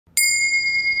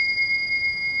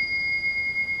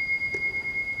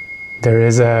There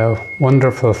is a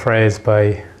wonderful phrase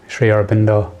by Sri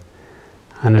Aurobindo,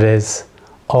 and it is,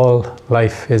 "All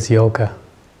life is yoga."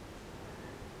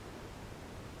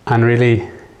 And really,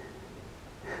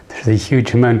 there's a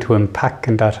huge amount to unpack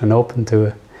in that and open to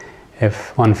it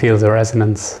if one feels a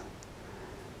resonance.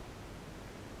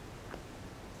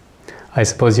 I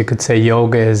suppose you could say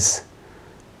yoga is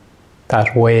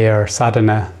that way or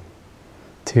sadhana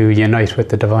to unite with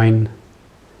the divine.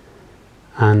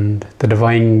 And the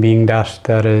divine being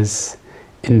that is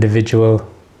individual,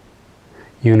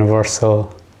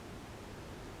 universal,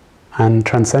 and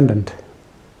transcendent.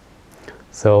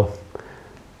 So,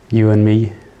 you and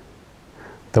me,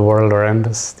 the world around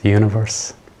us, the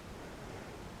universe,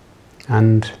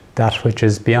 and that which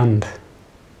is beyond.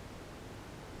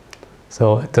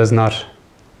 So it does not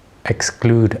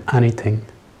exclude anything.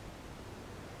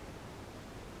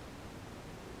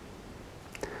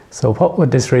 So what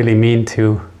would this really mean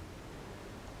to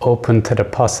open to the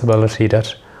possibility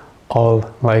that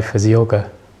all life is yoga?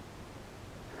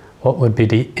 What would be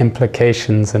the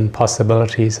implications and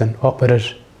possibilities, and what would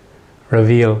it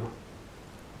reveal?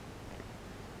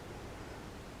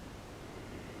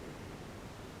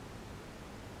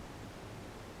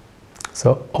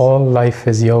 So all life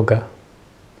is yoga.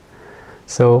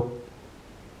 So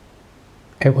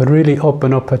it would really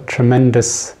open up a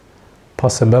tremendous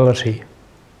possibility,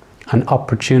 an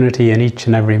opportunity in each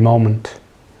and every moment,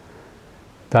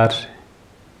 that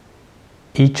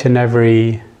each and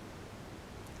every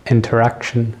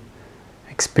interaction,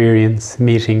 experience,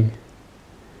 meeting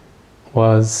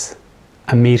was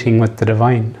a meeting with the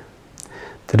divine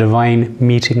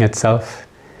meeting itself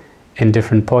in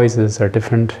different poses or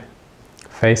different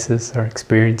faces or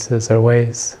experiences or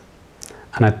ways,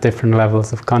 and at different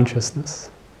levels of consciousness.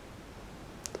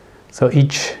 So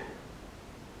each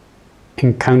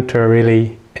encounter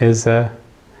really is a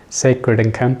sacred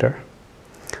encounter.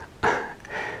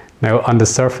 Now, on the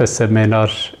surface, it may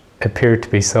not appear to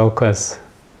be so, because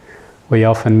we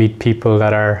often meet people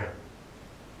that are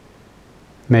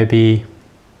maybe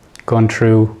going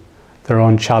through their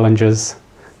own challenges,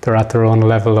 they're at their own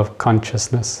level of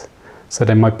consciousness, so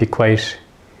they might be quite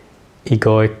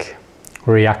egoic,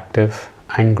 reactive,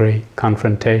 angry,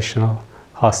 confrontational,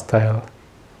 hostile.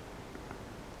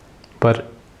 But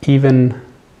even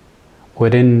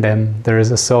within them, there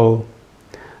is a soul,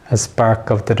 a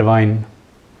spark of the divine,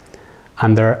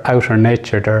 and their outer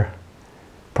nature, their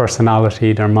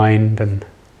personality, their mind, and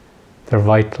their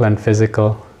vital and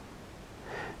physical,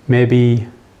 may be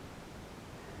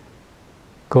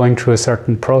going through a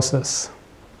certain process.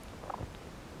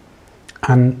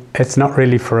 And it's not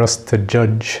really for us to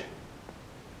judge.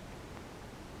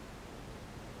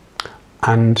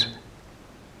 And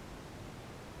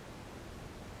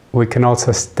we can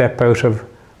also step out of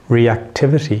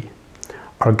reactivity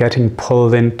or getting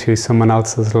pulled into someone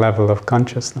else's level of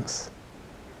consciousness.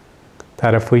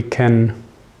 That if we can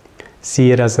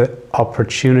see it as an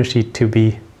opportunity to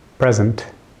be present,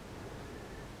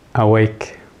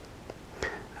 awake,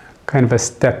 kind of a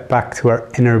step back to our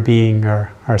inner being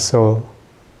or our soul,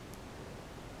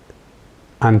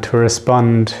 and to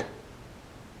respond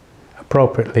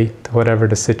appropriately to whatever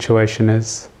the situation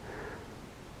is.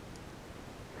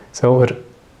 So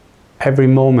every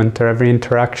moment or every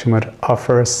interaction would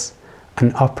offer us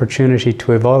an opportunity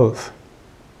to evolve.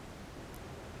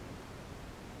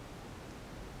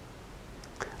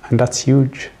 And that's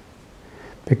huge,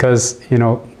 because,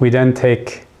 we then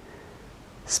take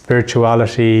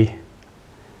spirituality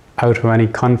out of any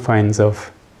confines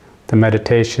of the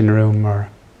meditation room or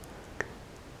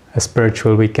a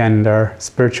spiritual weekend. Our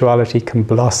spirituality can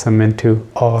blossom into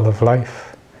all of life.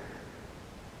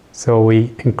 So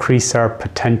we increase our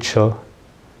potential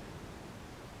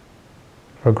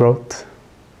for growth.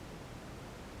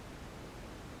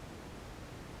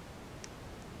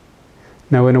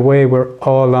 Now, in a way, we're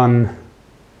all on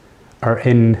or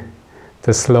in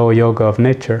the slow yoga of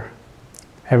nature.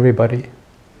 Everybody.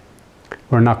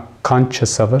 We're not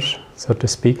conscious of it, so to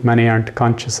speak. Many aren't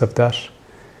conscious of that.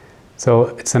 So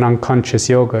it's an unconscious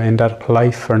yoga in that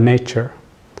life or nature,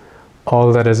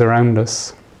 all that is around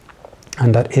us,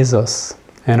 and that is us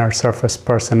in our surface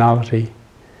personality,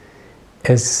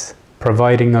 is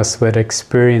providing us with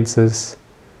experiences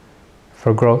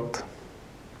for growth.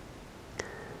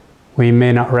 We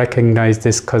may not recognize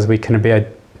this because we can be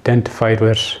identified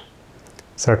with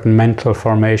certain mental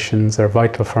formations or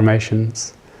vital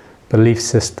formations, belief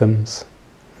systems,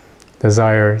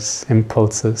 desires,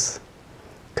 impulses,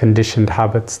 conditioned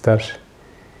habits that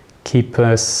keep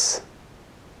us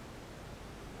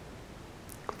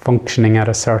functioning at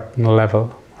a certain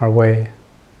level or way.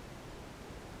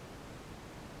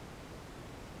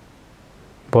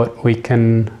 but we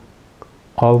can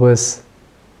always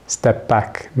step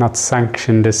back, not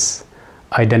sanction this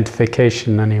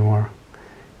identification anymore.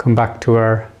 Come back to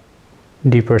our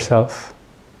deeper self.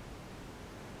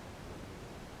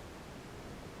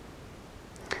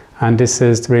 And this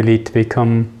is really to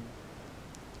become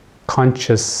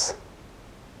conscious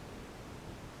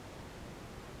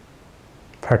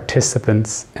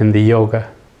participants in the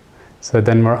yoga. So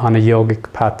then we're on a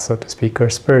yogic path, so to speak, or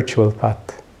spiritual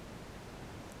path.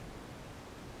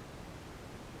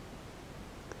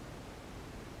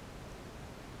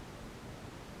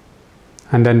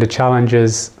 And then the challenge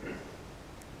is,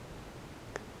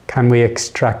 can we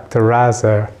extract the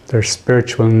rasa, their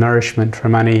spiritual nourishment,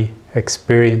 from any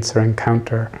experience or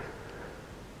encounter?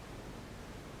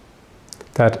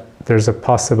 That there's a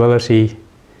possibility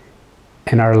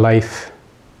in our life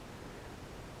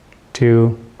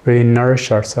to really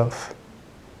nourish ourselves.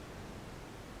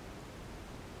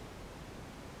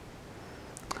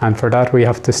 And for that we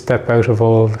have to step out of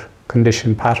old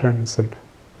conditioned patterns and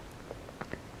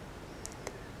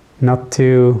not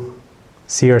to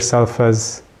see ourselves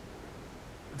as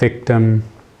victim,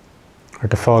 or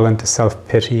to fall into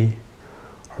self-pity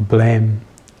or blame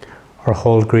or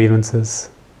hold grievances.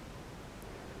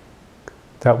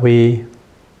 That we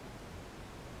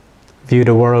view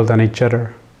the world and each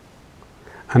other,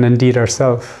 and indeed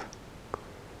ourselves,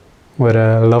 with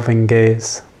a loving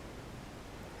gaze,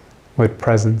 with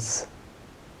presence.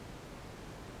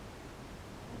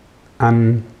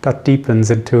 And that deepens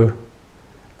into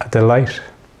a delight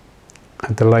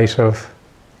of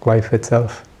life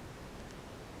itself.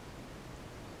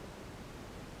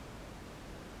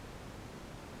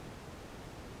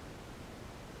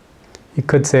 You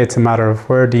could say it's a matter of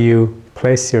where do you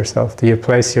place yourself? Do you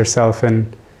place yourself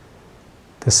in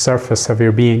the surface of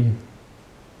your being?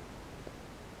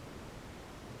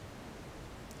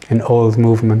 In old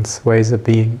movements, ways of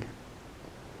being?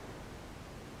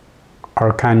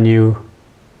 Or can you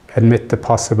admit the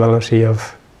possibility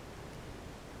of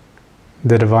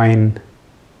the divine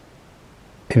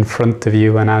in front of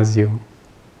you and as you?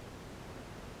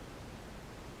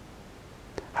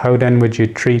 How then would you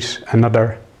treat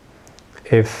another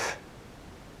if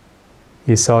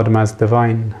you saw them as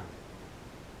divine?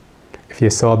 If you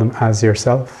saw them as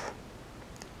yourself?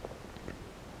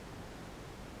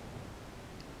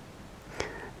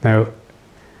 Now,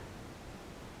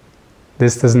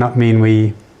 this does not mean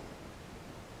we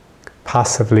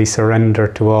passively surrender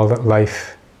to all that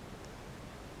life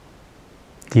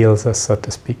deals us, so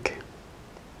to speak.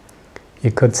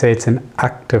 You could say it's an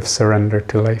active surrender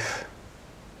to life,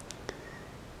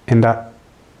 in that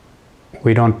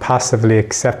we don't passively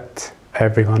accept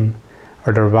everyone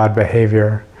or their bad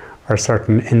behavior or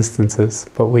certain instances,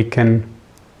 but we can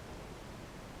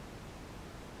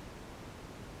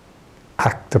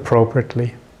act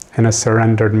appropriately in a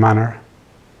surrendered manner.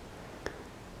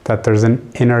 That there's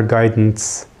an inner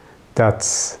guidance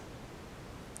that's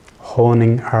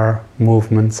honing our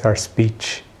movements, our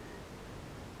speech,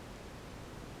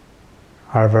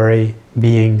 our very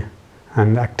being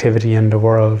and activity in the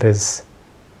world is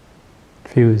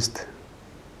fused.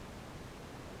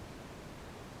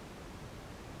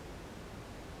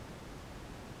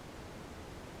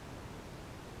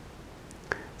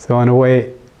 So in a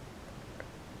way,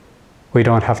 we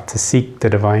don't have to seek the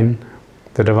divine.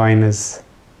 The divine is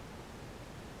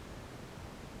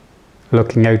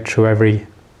looking out through every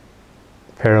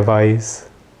pair of eyes,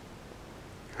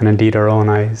 and indeed our own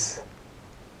eyes.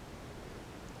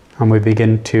 And we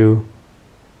begin to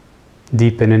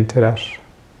deepen into that.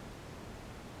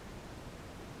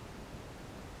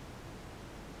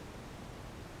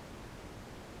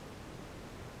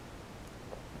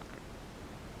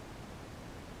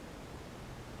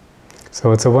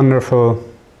 So it's a wonderful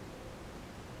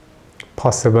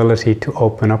possibility to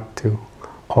open up to.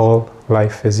 All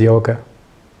life is yoga.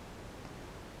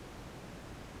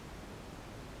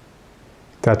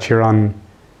 That you're on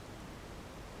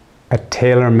a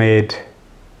tailor-made,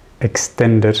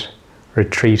 extended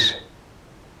retreat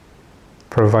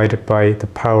provided by the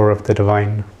power of the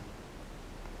divine.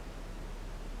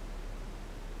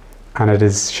 And it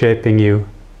is shaping you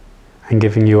and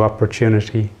giving you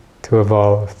opportunity to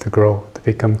evolve, to grow, to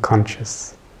become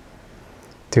conscious,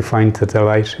 to find the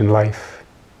delight in life.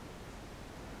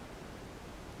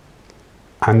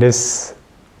 And this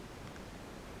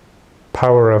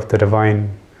power of the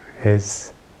divine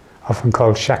is often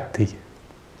called Shakti,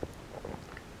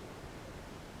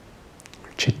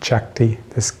 Chit Shakti,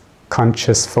 this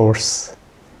conscious force.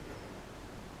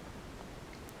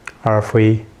 Or if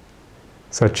we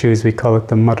so choose, we call it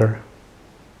the Mother.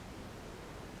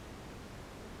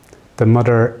 The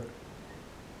Mother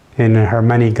in her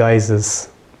many guises,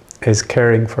 is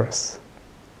caring for us.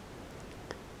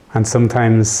 And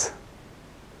sometimes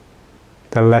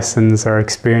the lessons or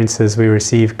experiences we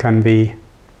receive can be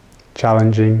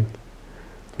challenging,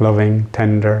 loving,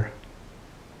 tender,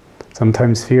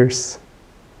 sometimes fierce.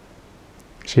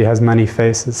 She has many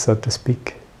faces, so to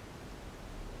speak.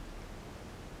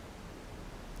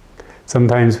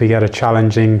 Sometimes we get a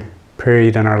challenging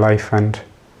period in our life and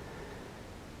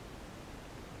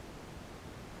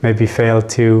maybe fail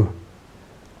to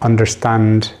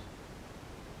understand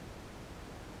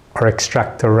or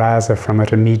extract the rasa from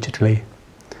it immediately.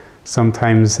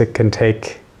 Sometimes it can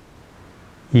take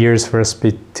years for us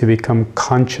to become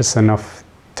conscious enough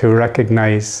to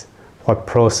recognize what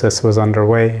process was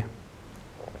underway.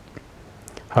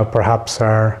 How perhaps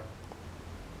our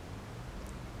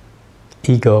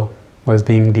ego was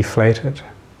being deflated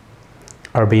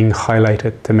or being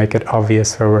highlighted to make it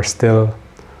obvious where we're still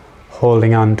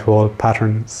holding on to old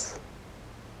patterns,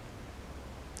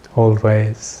 old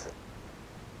ways.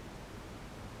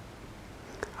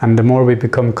 And the more we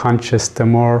become conscious, the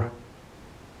more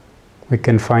we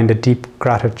can find a deep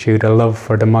gratitude, a love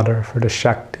for the Mother, for the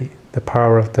Shakti, the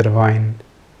power of the Divine.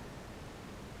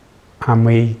 And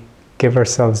we give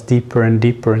ourselves deeper and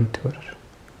deeper into it.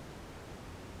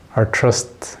 Our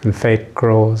trust and faith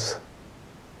grows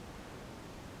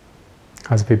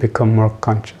as we become more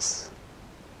conscious.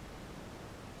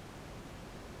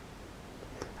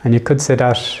 And you could say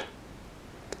that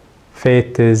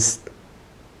faith is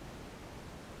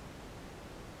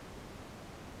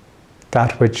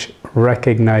that which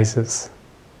recognizes,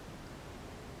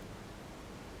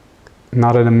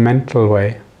 not in a mental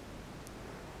way,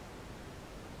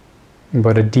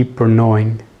 but a deeper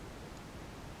knowing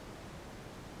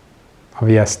of,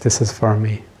 yes, this is for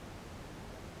me.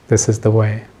 This is the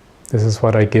way. This is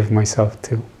what I give myself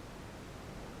to.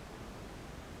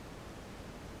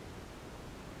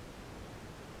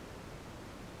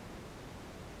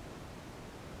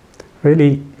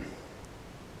 Really,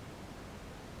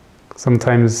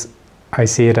 sometimes I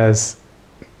see it as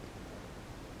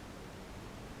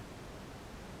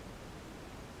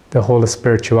the whole of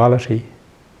spirituality.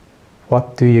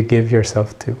 What do you give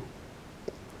yourself to?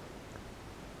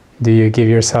 Do you give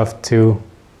yourself to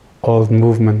old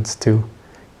movements, to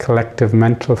collective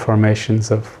mental formations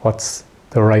of what's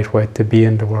the right way to be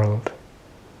in the world?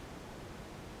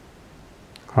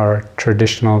 Or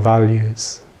traditional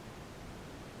values?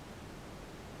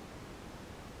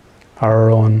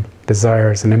 Our own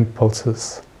desires and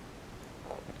impulses?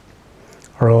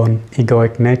 Our own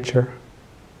egoic nature?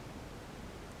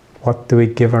 What do we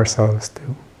give ourselves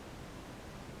to?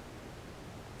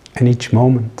 In each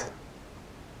moment.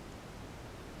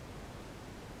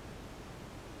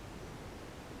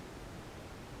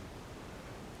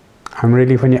 And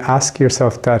really, when you ask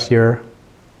yourself that, you're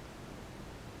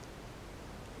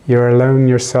allowing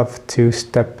yourself to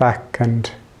step back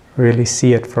and really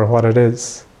see it for what it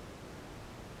is.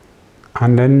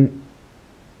 And then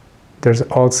there's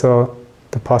also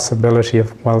the possibility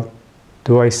of, well,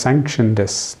 do I sanction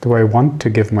this? Do I want to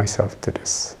give myself to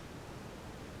this?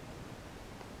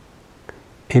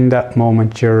 In that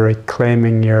moment, you're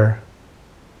reclaiming your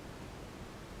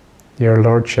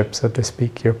lordship, so to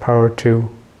speak, your power to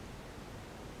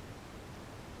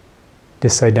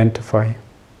disidentify,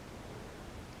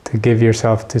 to give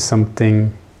yourself to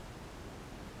something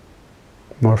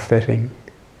more fitting,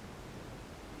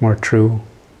 more true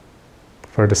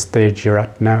for the stage you're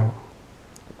at now.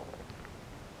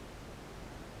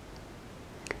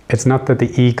 It's not that the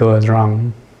ego is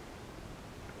wrong.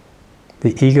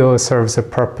 The ego serves a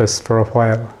purpose for a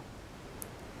while.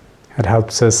 It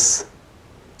helps us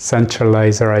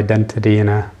centralize our identity in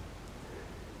a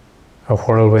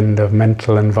whirlwind of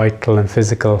mental and vital and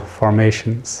physical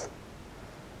formations.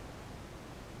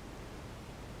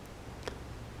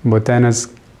 But then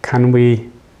can we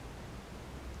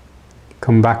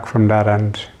come back from that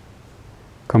and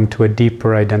come to a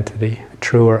deeper identity, a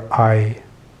truer I?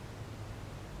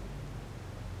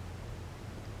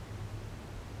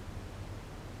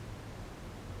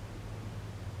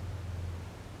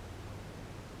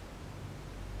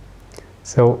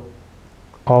 So,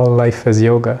 all life is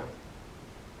yoga.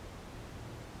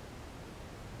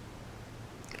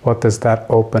 What does that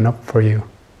open up for you?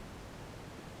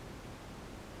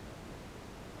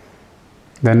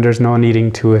 Then there's no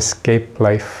needing to escape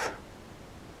life,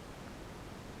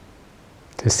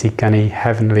 to seek any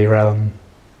heavenly realm,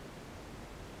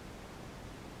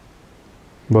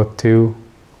 but to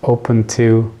open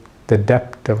to the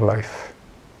depth of life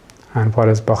and what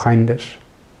is behind it,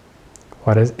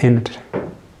 what is in it,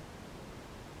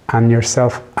 and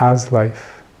yourself as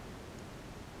life.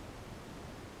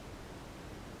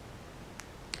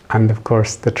 and of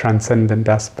course the transcendent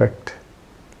aspect,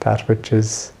 that which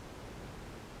is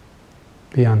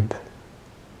beyond.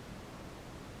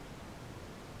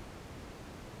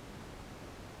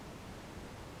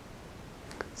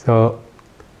 So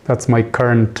that's my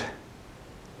current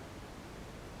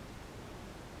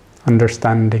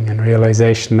understanding and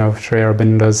realization of Sri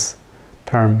Aurobindo's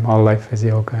term, all life is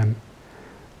yoga. And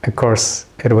of course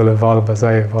it will evolve as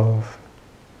I evolve.